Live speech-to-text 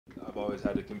always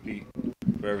had to compete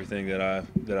for everything that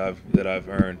I've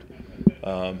earned,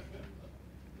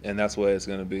 and that's the way it's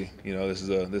going to be. This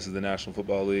is the National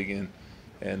Football League,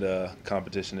 and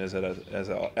competition is at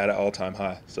an all-time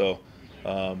high. So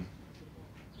I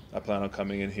plan on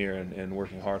coming in here and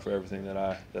working hard for everything that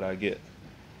I get.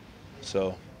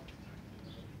 So.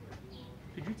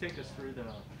 Could you take us through the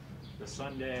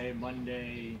Sunday,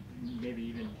 Monday, maybe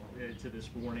even to this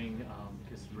morning?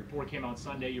 Because the report came out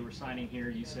Sunday, you were signing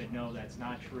here. You said no, that's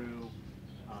not true.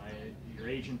 Your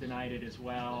agent denied it as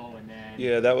well, and then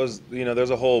Yeah, that was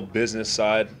there's a whole business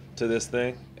side to this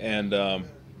thing, and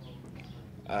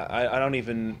I don't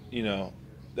even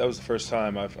that was the first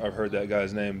time I've heard that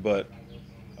guy's name, but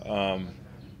a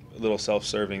little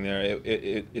self-serving there.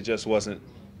 It just wasn't.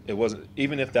 It wasn't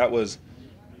even if that's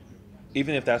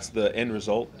the end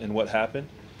result and what happened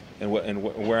and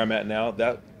where I'm at now,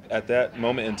 that at that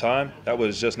moment in time, that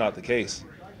was just not the case.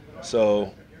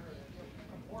 So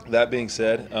that being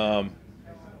said,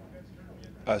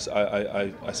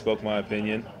 I spoke my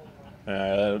opinion.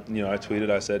 I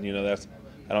tweeted. I said,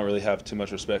 I don't really have too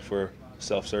much respect for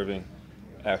self-serving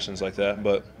actions like that.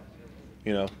 But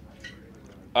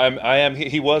I am.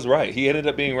 He was right. He ended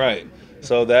up being right.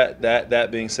 So that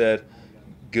being said,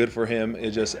 good for him.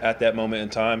 It just at that moment in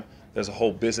time, there's a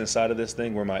whole business side of this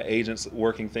thing where my agent's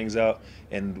working things out,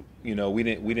 and we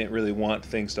didn't really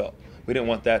want we didn't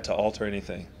want that to alter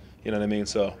anything. You know what I mean?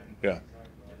 So yeah. How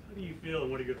do you feel,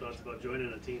 and what are your thoughts about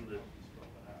joining a team that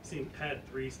had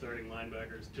 3 starting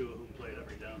linebackers, 2 of whom played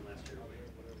every down last year,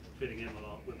 fitting in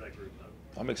with that group?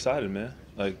 I'm excited, man.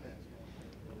 Like,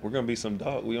 we're gonna be some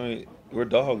dog. We're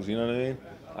dogs. You know what I mean?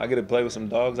 I get to play with some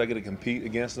dogs. I get to compete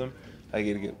against them. I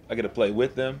get to play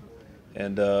with them,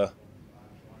 and the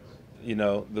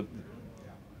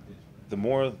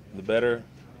more the better.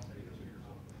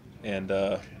 And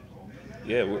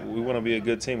yeah, we want to be a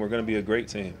good team. We're going to be a great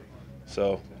team.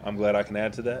 So I'm glad I can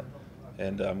add to that,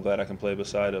 and I'm glad I can play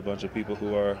beside a bunch of people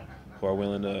who are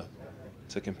willing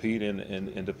to compete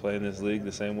and to play in this league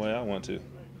the same way I want to.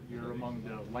 You're among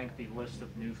the lengthy list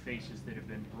of new faces that have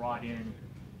been brought in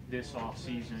this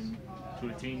offseason to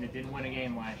a team that didn't win a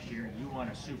game last year. You won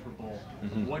a Super Bowl.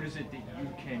 Mm-hmm. What is it that you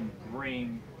can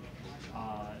bring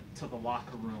to the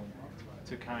locker room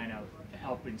to kind of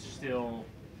help instill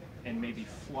and maybe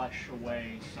flush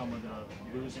away some of the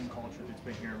losing culture that's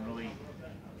been here and really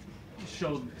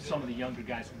show some of the younger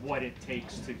guys what it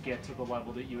takes to get to the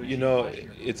level that you achieved last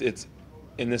year? It's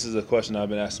and this is a question I've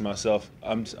been asking myself.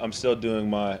 I'm still doing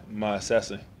my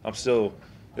assessing. This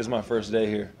is my first day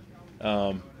here.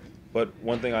 But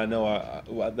one thing I know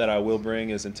that I will bring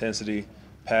is intensity,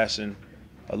 passion,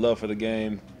 a love for the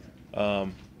game, a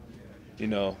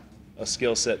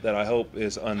skill set that I hope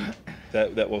is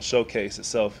that will showcase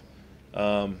itself,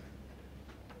 and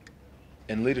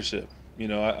leadership.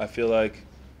 I feel like,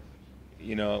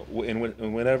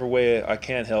 in whatever way I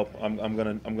can help, I'm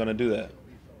gonna do that.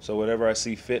 So whatever I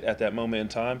see fit at that moment in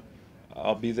time,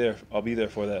 I'll be there. I'll be there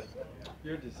for that.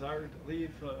 Your desire to leave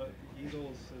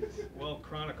Eagles is well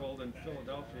chronicled in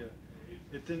Philadelphia.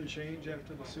 It didn't change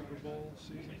after the Super Bowl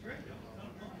season?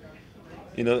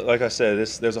 Like I said,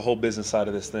 there's a whole business side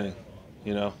of this thing,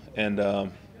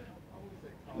 and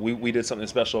we did something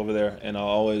special over there, and I'll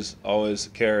always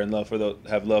care and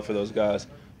have love for those guys.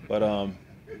 But I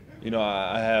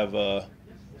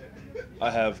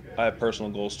have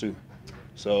personal goals too.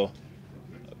 So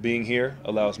being here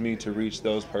allows me to reach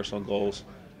those personal goals.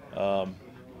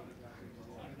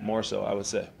 More so, I would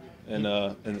say, and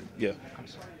yeah.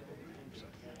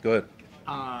 Go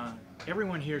ahead.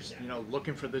 Everyone here's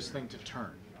looking for this thing to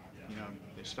turn.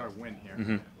 They start winning here.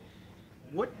 Mm-hmm.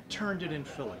 What turned it in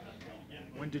Philly?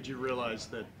 When did you realize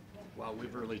that? Wow,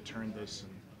 we've really turned this,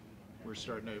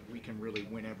 and we can really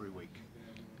win every week.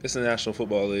 It's the National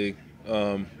Football League.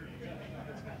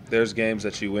 There's games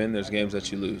that you win. There's games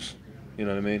that you lose. You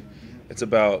know what I mean? It's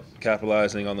about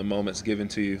capitalizing on the moments given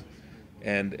to you,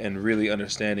 and really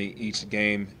understanding each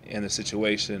game and the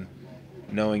situation,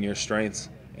 knowing your strengths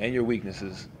and your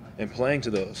weaknesses, and playing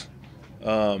to those.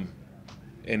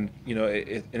 And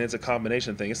it's a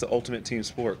combination thing. It's the ultimate team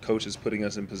sport. Coaches putting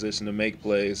us in position to make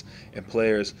plays, and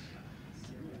players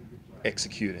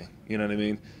executing. You know what I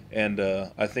mean? And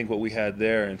I think what we had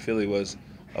there in Philly was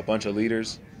a bunch of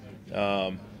leaders,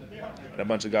 and a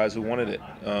bunch of guys who wanted it.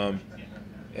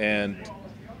 And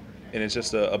it's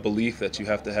just a belief that you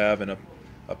have to have, and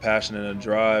a passion and a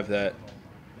drive that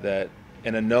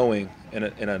and a knowing and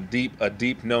a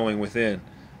deep knowing within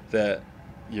that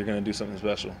you're going to do something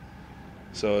special.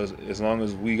 So as long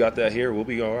as we got that here, we'll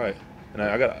be all right. And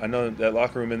I know that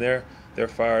locker room in there, they're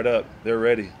fired up, they're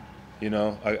ready.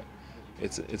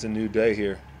 It's a new day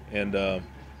here, and I'm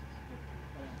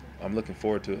looking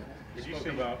forward to it. You spoke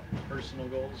about personal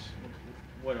goals.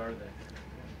 What are they?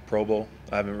 Pro Bowl,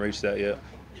 I haven't reached that yet.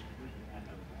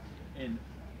 And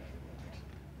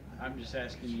I'm just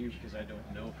asking you because I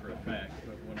don't know for a fact,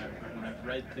 but when I've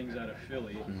read things out of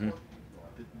Philly,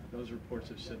 those reports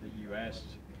have said that you asked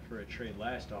for a trade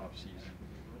last offseason.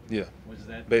 Yeah, Was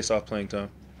that based off playing time.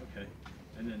 okay?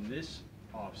 And then this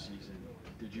offseason,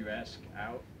 did you ask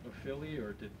out of Philly,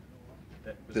 or did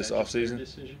was This that just their offseason?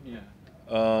 decision? Yeah.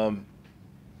 How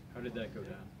did that go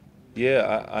down?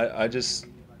 Yeah, I just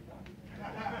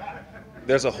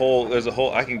there's a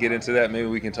whole I can get into that. Maybe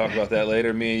we can talk about that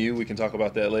later. Me and you, we can talk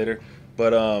about that later.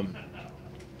 But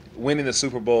winning the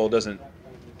Super Bowl doesn't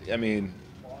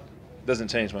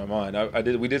change my mind.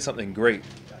 We did something great,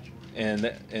 and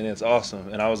it's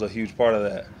awesome, and I was a huge part of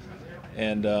that.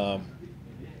 And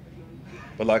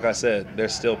but like I said,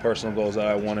 there's still personal goals that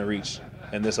I want to reach,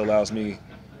 and this allows me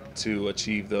to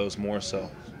achieve those more so.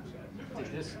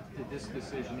 Did this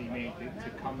decision he made to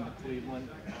come to Cleveland?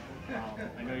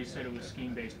 I know you said it was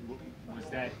scheme based. Was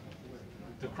that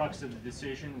the crux of the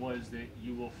decision? Was that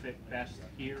you will fit best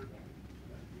here?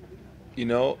 You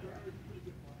know,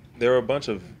 there were a bunch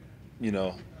of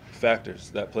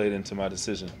factors that played into my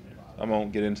decision. I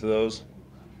won't get into those.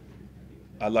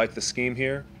 I like the scheme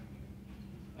here.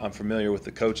 I'm familiar with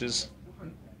the coaches,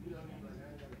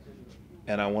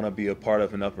 and I want to be a part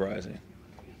of an uprising.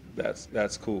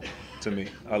 That's cool to me.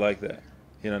 I like that.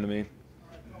 You know what I mean?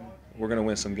 We're gonna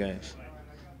win some games,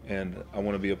 and I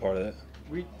want to be a part of that.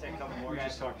 We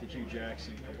just talked to Hugh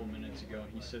Jackson a couple minutes ago,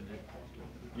 and he said that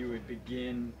you would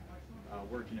begin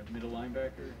working at middle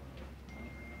linebacker.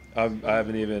 I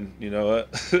haven't even. You know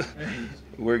what?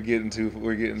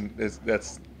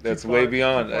 That's way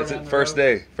beyond. That's it. First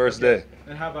day.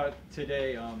 And how about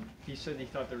today? He said he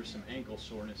thought there was some ankle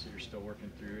soreness that you're still working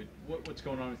through. What's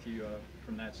going on with you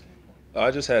from that standpoint?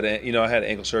 I just had I had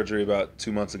ankle surgery about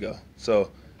 2 months ago, so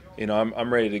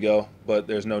I'm ready to go, but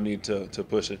there's no need to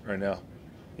push it right now.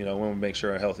 We want to make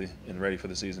sure I'm healthy and ready for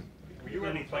the season. Were you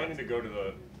ever planning to go to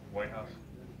the White House?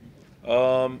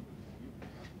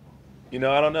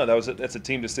 I don't know. That's a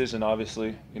team decision,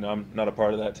 obviously. I'm not a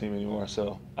part of that team anymore,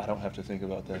 so I don't have to think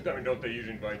about that. I mean, don't they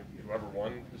usually invite whoever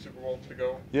won the Super Bowl to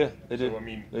go? Yeah, they do. So, I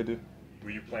mean, they do.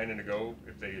 Were you planning to go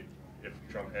if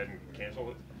Trump hadn't canceled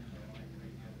it?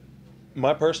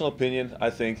 My personal opinion, I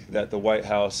think that the White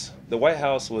House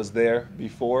was there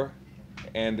before,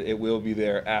 and it will be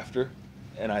there after,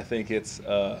 and I think it's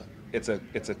a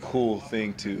cool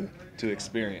thing to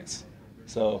experience.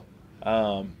 So,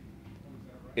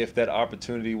 if that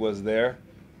opportunity was there,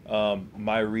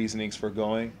 my reasonings for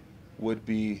going would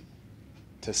be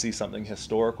to see something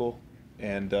historical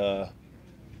and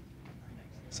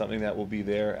something that will be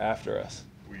there after us.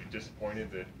 Were you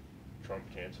disappointed that Trump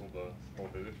canceled the whole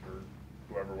visit for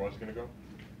whoever was going to go?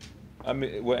 I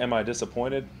mean, am I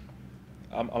disappointed?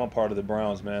 I'm a part of the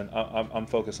Browns, man. I'm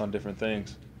focused on different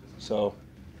things, so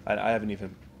I haven't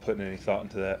even put any thought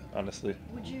into that, honestly.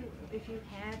 Would you, if you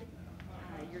had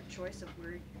your choice of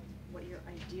what your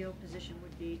ideal position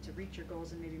would be to reach your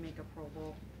goals and maybe make a Pro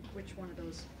Bowl, which one of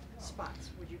those spots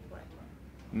would you play?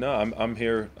 No, I'm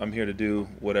here to do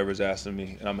whatever's asked of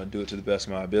me, and I'm gonna do it to the best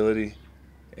of my ability.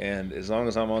 And as long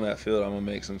as I'm on that field, I'm gonna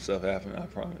make some stuff happen. I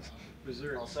promise.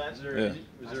 All set? Yeah.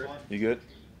 Last one? You good?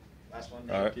 Last one.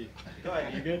 All right. Go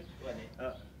ahead. You good? Go ahead, Nate.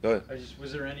 Go ahead.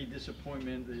 Was there any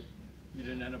disappointment that you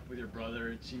didn't end up with your brother?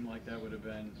 It seemed like that would have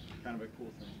been kind of a cool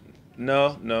thing.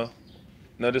 No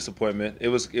disappointment. It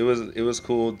was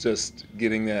cool just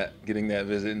getting that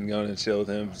visit and going and chill with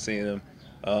him, seeing him.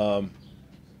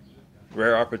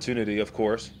 Rare opportunity, of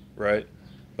course, right?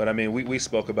 But I mean, we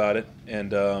spoke about it,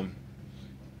 and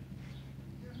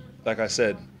like I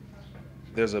said,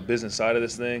 there's a business side of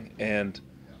this thing, and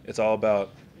it's all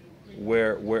about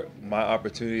where my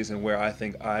opportunities and where I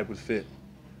think I would fit.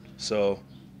 So,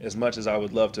 as much as I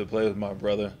would love to play with my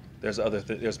brother, there's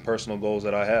there's personal goals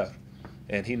that I have,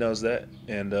 and he knows that,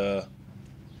 and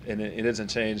it doesn't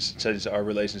change our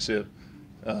relationship.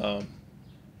 Yeah.